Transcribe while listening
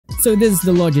So this is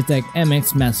the Logitech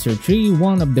Mx Master 3,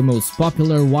 one of the most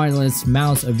popular wireless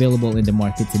mouse available in the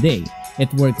market today.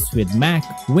 It works with Mac,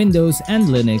 Windows, and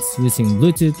Linux using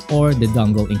Bluetooth or the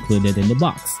dongle included in the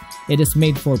box. It is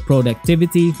made for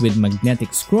productivity with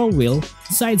magnetic scroll wheel,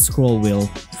 side scroll wheel,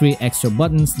 3 extra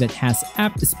buttons that has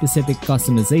app-specific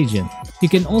customization. You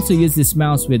can also use this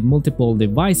mouse with multiple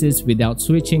devices without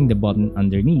switching the button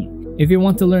underneath. If you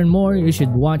want to learn more, you should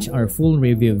watch our full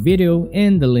review video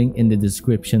in the link in the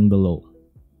description below.